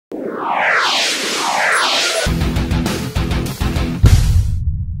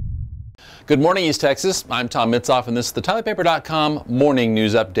Good morning, East Texas. I'm Tom Mitzoff, and this is the TilePaper.com Morning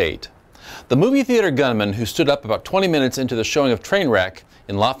News Update. The movie theater gunman who stood up about 20 minutes into the showing of Trainwreck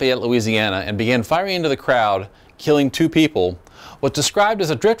in Lafayette, Louisiana, and began firing into the crowd, killing 2 people, was described as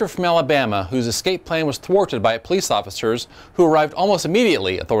a drifter from Alabama whose escape plan was thwarted by police officers who arrived almost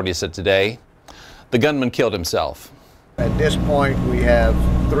immediately, authorities said today. The gunman killed himself. At this point, we have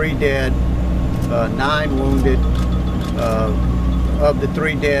 3 dead, 9 wounded. Of the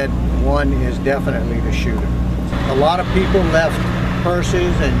 3 dead, 1 is definitely the shooter. A lot of people left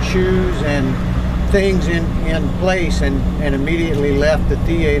purses and shoes and things in place and immediately left the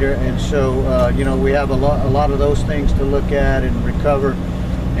theater, and so you know, we have a lot of those things to look at and recover,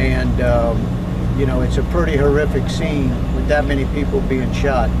 and you know, it's a pretty horrific scene with that many people being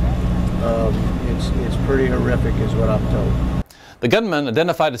shot. It's pretty horrific is what I'm told. The gunman,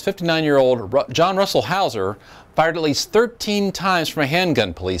 identified as 59-year-old John Russell Hauser, fired at least 13 times from a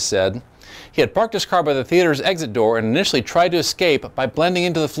handgun, police said. He had parked his car by the theater's exit door and initially tried to escape by blending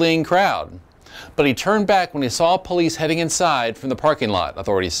into the fleeing crowd. But he turned back when he saw police heading inside from the parking lot,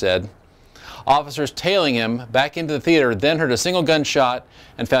 authorities said. Officers tailing him back into the theater then heard a single gunshot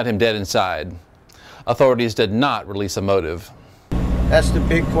and found him dead inside. Authorities did not release a motive. That's the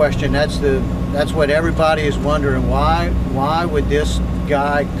big question. That's what everybody is wondering. Why would this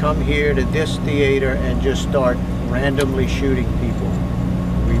guy come here to this theater and just start randomly shooting people?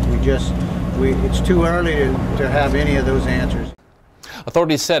 It's too early to have any of those answers.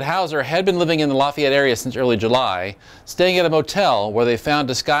 Authorities said Hauser had been living in the Lafayette area since early July, staying at a motel where they found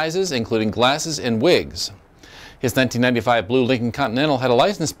disguises including glasses and wigs. His 1995 blue Lincoln Continental had a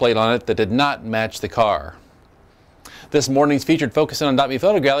license plate on it that did not match the car. This morning's featured Focus In on .me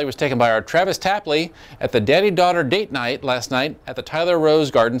photo gallery was taken by our Travis Tapley at the daddy-daughter date night last night at the Tyler Rose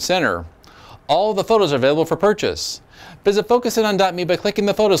Garden Center. All of the photos are available for purchase. Visit Focus In on .me by clicking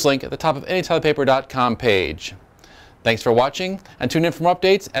the photos link at the top of any TilePaper.com page. Thanks for watching, and tune in for more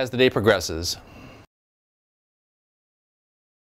updates as the day progresses.